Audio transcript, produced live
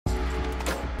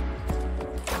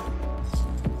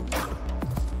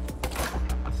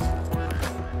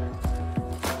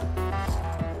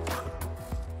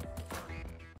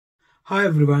Hi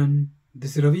everyone,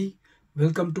 this is Ravi.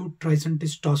 Welcome to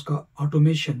TRICENTIS Tosca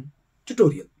automation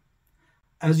tutorial.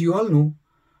 As you all know,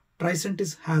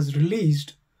 TRICENTIS has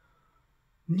released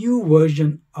new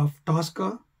version of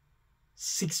Tosca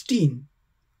 16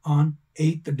 on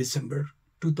 8th December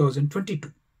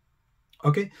 2022.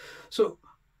 Okay, so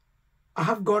I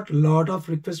have got a lot of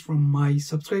requests from my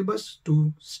subscribers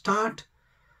to start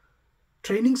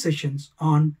training sessions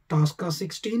on Tosca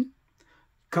 16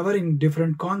 covering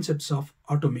different concepts of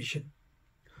automation.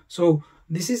 So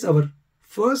this is our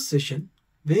first session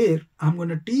where I'm going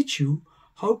to teach you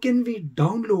how can we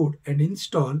download and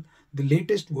install the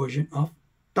latest version of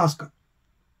Tosca.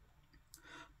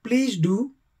 Please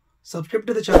do subscribe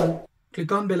to the channel,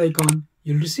 click on bell icon,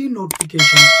 you'll receive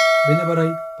notifications whenever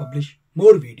I publish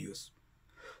more videos.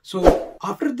 So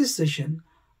after this session,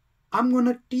 I'm going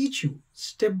to teach you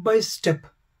step by step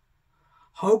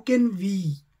how can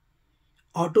we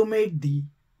automate the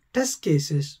test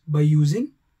cases by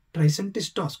using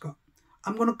TRICENTIS Tosca.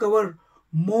 I'm going to cover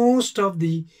most of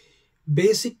the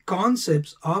basic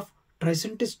concepts of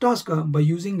TRICENTIS Tosca by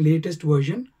using latest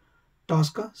version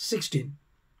Tosca 16.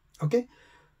 Okay.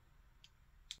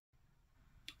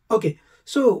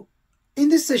 So in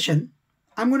this session,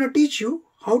 I'm going to teach you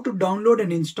how to download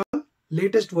and install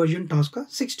latest version Tosca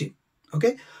 16.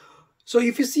 Okay. So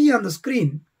if you see on the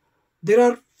screen, there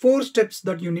are 4 steps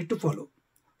that you need to follow.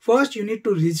 First, you need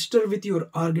to register with your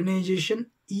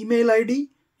organization email ID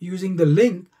using the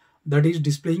link that is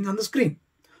displaying on the screen.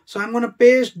 So I'm going to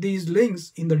paste these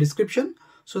links in the description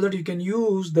so that you can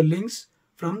use the links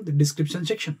from the description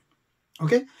section.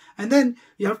 Okay. And then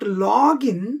you have to log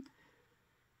in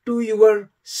to your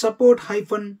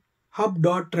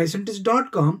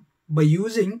support-hub.tricentis.com by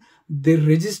using the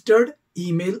registered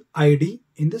email ID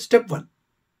in the step 1.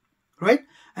 Right.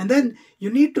 And then you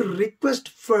need to request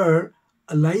for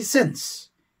a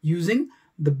license using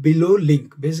the below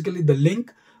link, basically the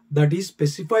link that is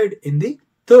specified in the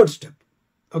 3rd step.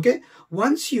 Okay.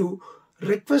 Once you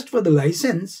request for the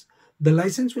license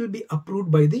will be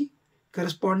approved by the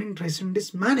corresponding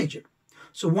TRICENTIS manager.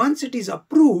 So once it is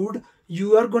approved,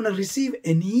 you are going to receive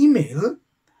an email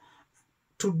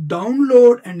to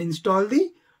download and install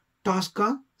the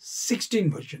Tosca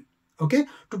 16 version. Okay,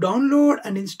 to download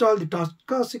and install the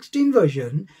Tosca 16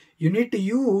 version, you need to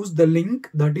use the link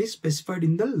that is specified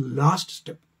in the last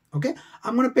step. Okay,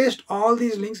 I'm going to paste all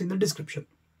these links in the description.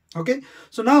 Okay,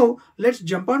 so now let's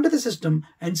jump onto the system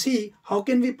and see how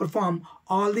can we perform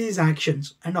all these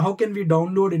actions and how can we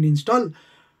download and install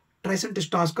TRICENTIS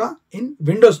Tosca in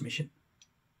Windows machine.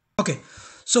 Okay,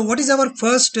 so what is our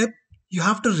first step? You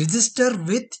have to register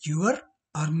with your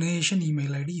organization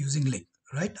email ID using link,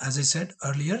 right? As I said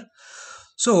earlier.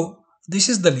 So this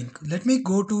is the link. Let me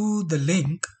go to the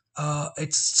link.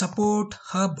 It's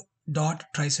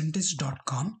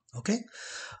support-hub.tricentis.com. Okay.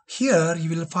 Here you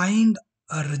will find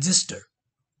a register.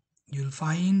 You will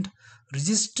find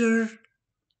register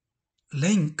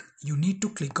link. You need to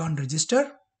click on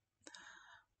register.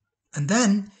 And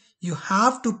then you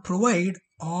have to provide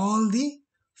all the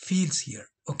fields here.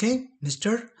 Okay,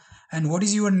 Mr. And what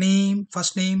is your name,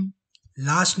 first name,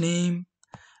 last name,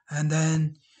 and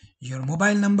then your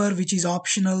mobile number, which is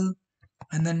optional,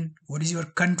 and then what is your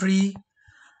country,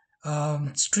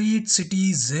 street,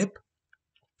 city, zip,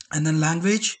 and then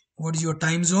language, what is your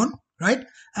time zone, right?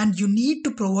 And you need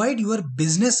to provide your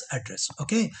business address.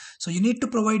 Okay, so you need to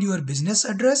provide your business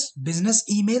address, business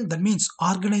email, that means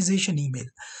organization email.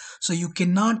 So you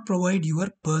cannot provide your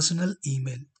personal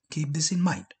email. Keep this in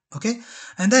mind. Okay,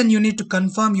 and then you need to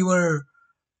confirm your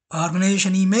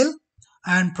organization email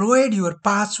and provide your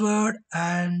password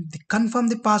and confirm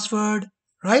the password,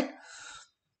 right?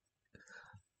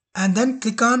 And then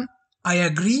click on I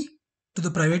agree to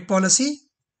the private policy,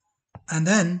 and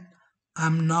then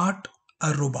I'm not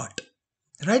a robot,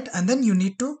 right? And then you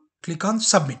need to click on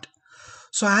submit.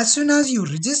 So as soon as you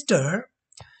register,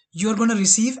 you're going to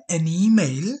receive an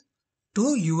email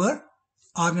to your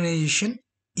organization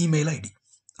email ID.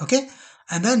 Okay,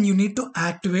 and then you need to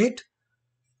activate,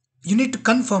 you need to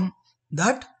confirm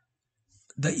that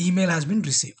the email has been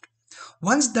received.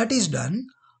 Once that is done,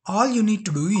 all you need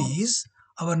to do is,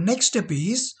 our next step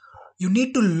is, you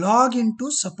need to log into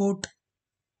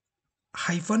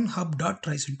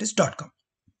support-hub.tricentis.com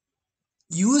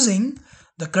using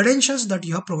the credentials that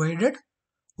you have provided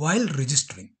while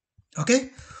registering.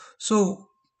 Okay, so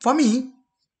for me,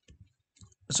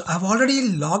 so I've already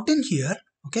logged in here.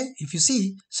 Okay, if you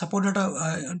see support data,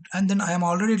 and then I am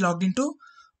already logged into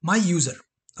my user.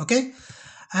 Okay,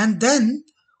 and then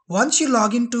once you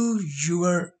log into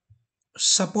your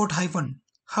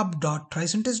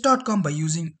support-hub.tricentis.com by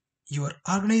using your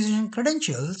organization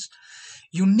credentials,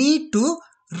 you need to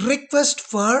request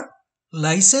for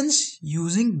license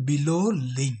using below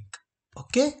link.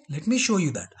 Okay, let me show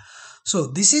you that. So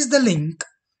this is the link.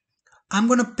 I'm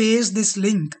going to paste this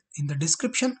link in the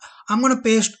description. I'm going to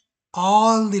paste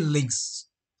all the links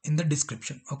in the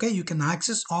description. Okay, you can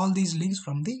access all these links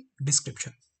from the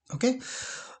description. Okay,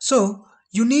 so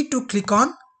you need to click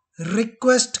on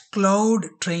request cloud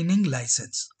training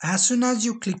license. As soon as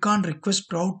you click on request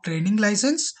cloud training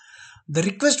license, the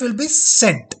request will be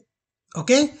sent.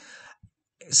 Okay,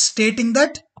 stating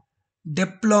that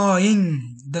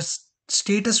deploying, the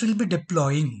status will be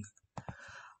deploying.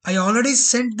 I already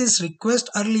sent this request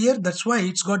earlier, that's why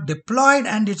it's got deployed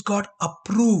and it's got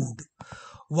approved.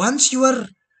 Once your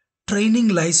training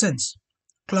license,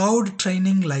 cloud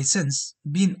training license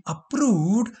been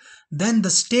approved, then the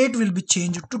state will be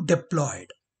changed to deployed.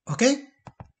 Okay,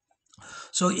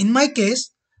 so in my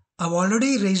case, I've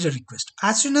already raised a request.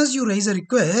 As soon as you raise a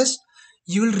request,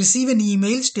 you will receive an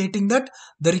email stating that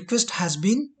the request has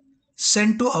been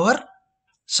sent to our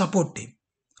support team.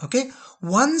 Okay,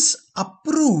 once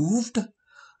approved,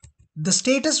 the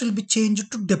status will be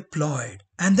changed to deployed,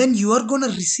 and then you are going to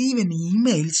receive an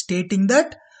email stating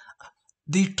that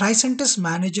the TRICENTIS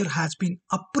manager has been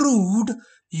approved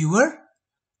your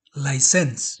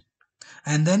license.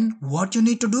 And then what you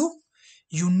need to do,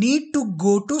 you need to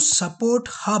go to support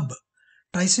hub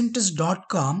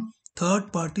TRICENTIS.com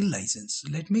third party license.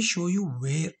 Let me show you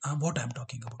where what I'm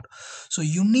talking about. So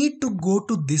you need to go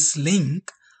to this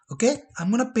link. Okay, I'm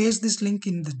going to paste this link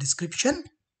in the description.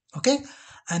 Okay,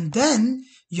 and then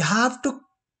you have to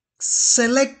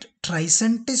select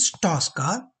TRICENTIS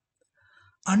Tosca.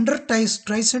 Under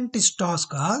TRICENTIS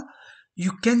Tosca,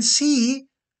 you can see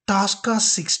Tosca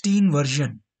 16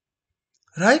 version,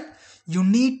 right? You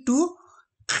need to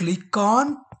click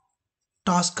on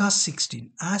Tosca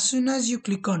 16. As soon as you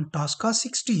click on Tosca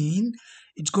 16,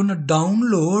 it's going to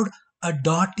download a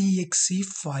 .exe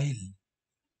file.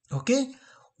 Okay,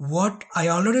 what I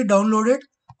already downloaded.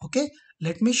 Okay,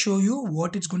 let me show you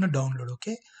what it's going to download.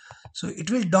 Okay, so it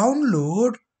will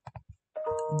download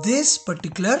this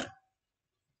particular,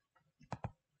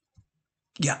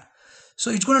 yeah, so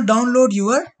it's going to download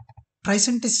your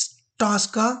TRICENTIS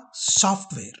Tosca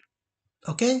software.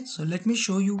 Okay, so let me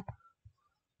show you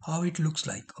how it looks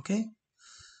like. Okay,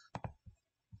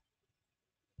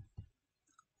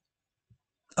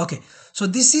 okay, so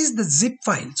this is the zip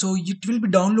file, so it will be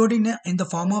downloading in the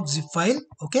form of zip file.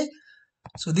 Okay,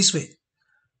 so this way,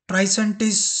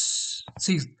 TRICENTIS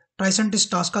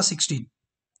Tosca 16.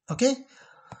 Okay,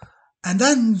 and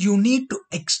then you need to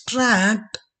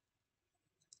extract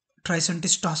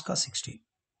TRICENTIS Tosca 16.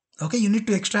 Okay, you need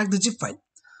to extract the zip file.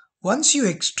 Once you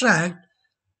extract,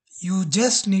 you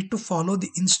just need to follow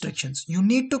the instructions. You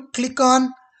need to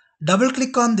double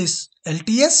click on this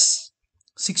LTS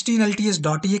 16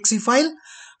 LTS.exe file,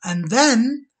 and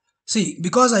then see,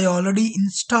 because I already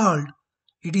installed,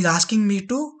 it is asking me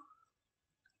to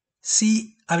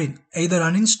either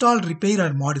uninstall, repair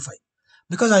or modify,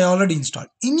 because I already installed.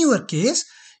 In your case,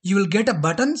 you will get a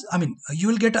button, you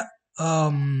will get a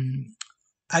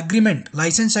agreement,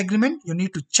 license agreement. You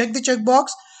need to check the checkbox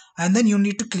and then you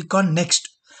need to click on next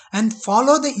and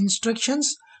follow the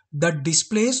instructions that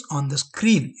displays on the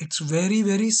screen. It's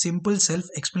very simple,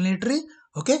 self-explanatory.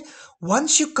 Okay,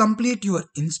 once you complete your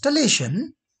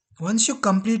installation,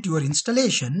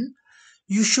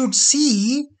 you should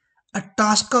see a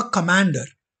Tosca commander.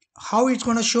 How it's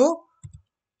going to show?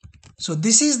 So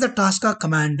this is the Tosca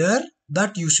commander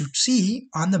that you should see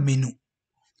on the menu.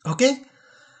 Okay,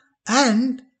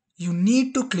 and you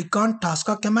need to click on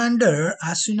Tosca commander.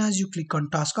 As soon as you click on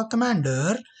Tosca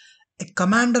commander, a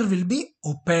commander will be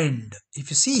opened. If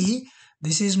you see,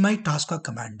 this is my Tosca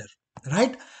commander,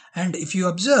 right? And if you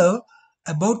observe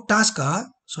about Tosca,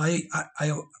 so I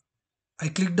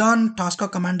clicked on Tosca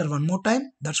commander one more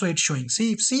time. That's why it's showing.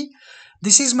 See,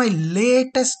 this is my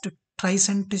latest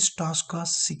TRICENTIS Tosca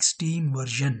 16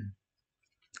 version.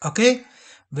 Okay,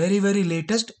 very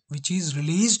latest, which is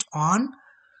released on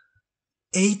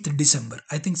 8th December.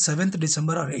 I think 7th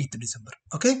December or 8th December.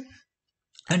 Okay,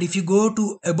 and if you go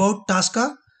to about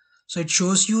Tosca, so it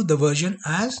shows you the version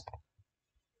as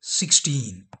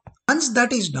 16. Once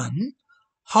that is done,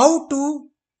 how to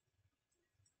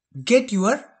get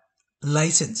your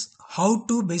license, how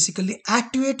to basically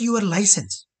activate your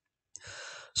license.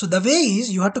 So the way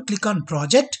is, you have to click on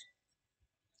project,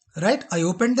 right? I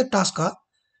opened the Tosca,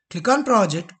 click on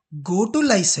project, go to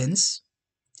license,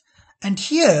 and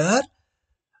here,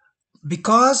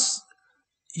 because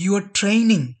your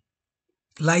training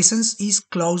license is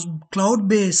cloud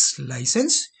based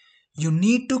license, you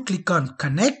need to click on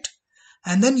connect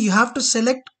and then you have to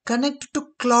select connect to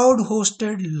cloud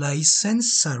hosted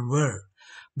license server,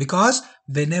 because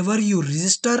whenever you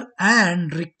register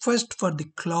and request for the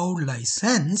cloud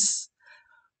license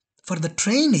for the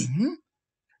training,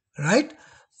 right,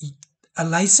 a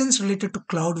license related to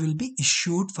cloud will be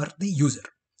issued for the user.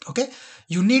 Okay,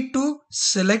 you need to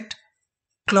select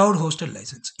cloud hosted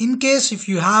license. In case if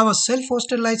you have a self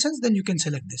hosted license, then you can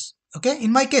select this. Okay,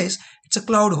 in my case it's a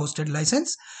cloud hosted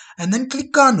license, and then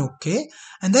click on OK,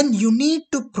 and then you need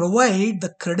to provide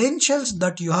the credentials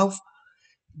that you have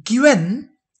given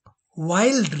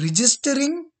while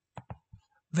registering,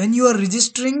 when you are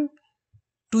registering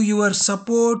to your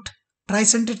support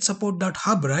TRICENTIS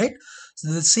support.hub, right?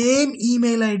 So the same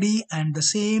email ID and the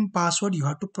same password you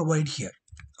have to provide here.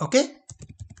 Okay,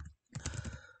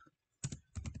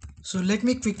 so let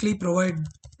me quickly provide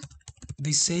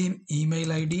the same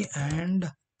email ID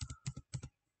and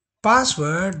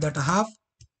password that I have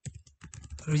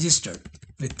registered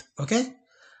with. Okay,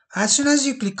 as soon as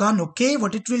you click on OK,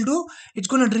 what it will do, it's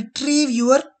going to retrieve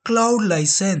your cloud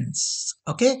license.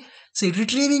 Okay, so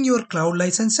retrieving your cloud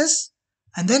licenses,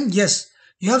 and then yes,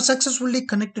 you have successfully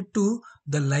connected to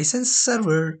the license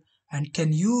server and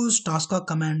can use Tosca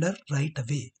commander right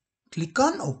away. Click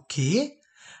on OK,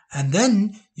 and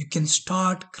then you can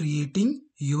start creating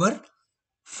your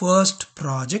first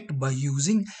project by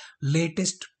using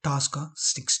latest Tosca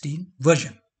 16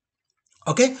 version.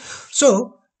 Okay,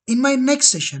 so in my next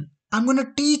session I'm going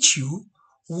to teach you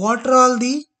what are all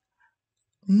the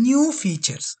new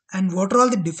features and what are all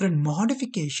the different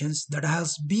modifications that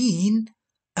has been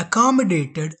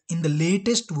accommodated in the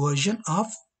latest version of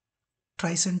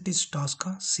TRICENTIS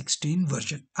Tosca 16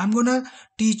 version. I'm going to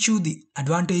teach you the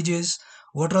advantages,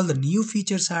 what are all the new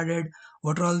features added,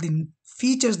 what are all the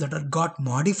features that are got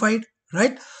modified,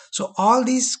 right? So all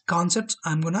these concepts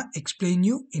I'm going to explain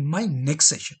you in my next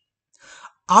session.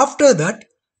 After that,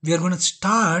 we are going to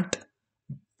start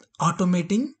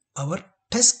automating our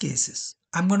test cases.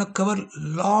 I'm going to cover a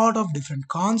lot of different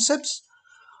concepts,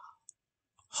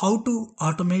 how to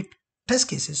automate test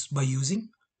cases by using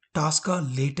Tosca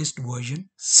latest version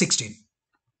 16.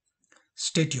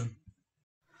 Stay tuned.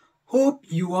 Hope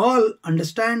you all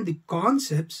understand the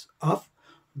concepts of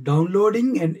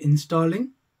downloading and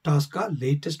installing Tosca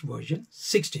latest version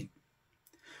 16.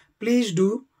 Please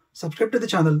do subscribe to the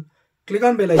channel, click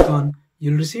on bell icon,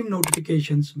 you'll receive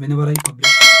notifications whenever I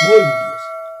publish more videos.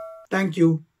 Thank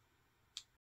you.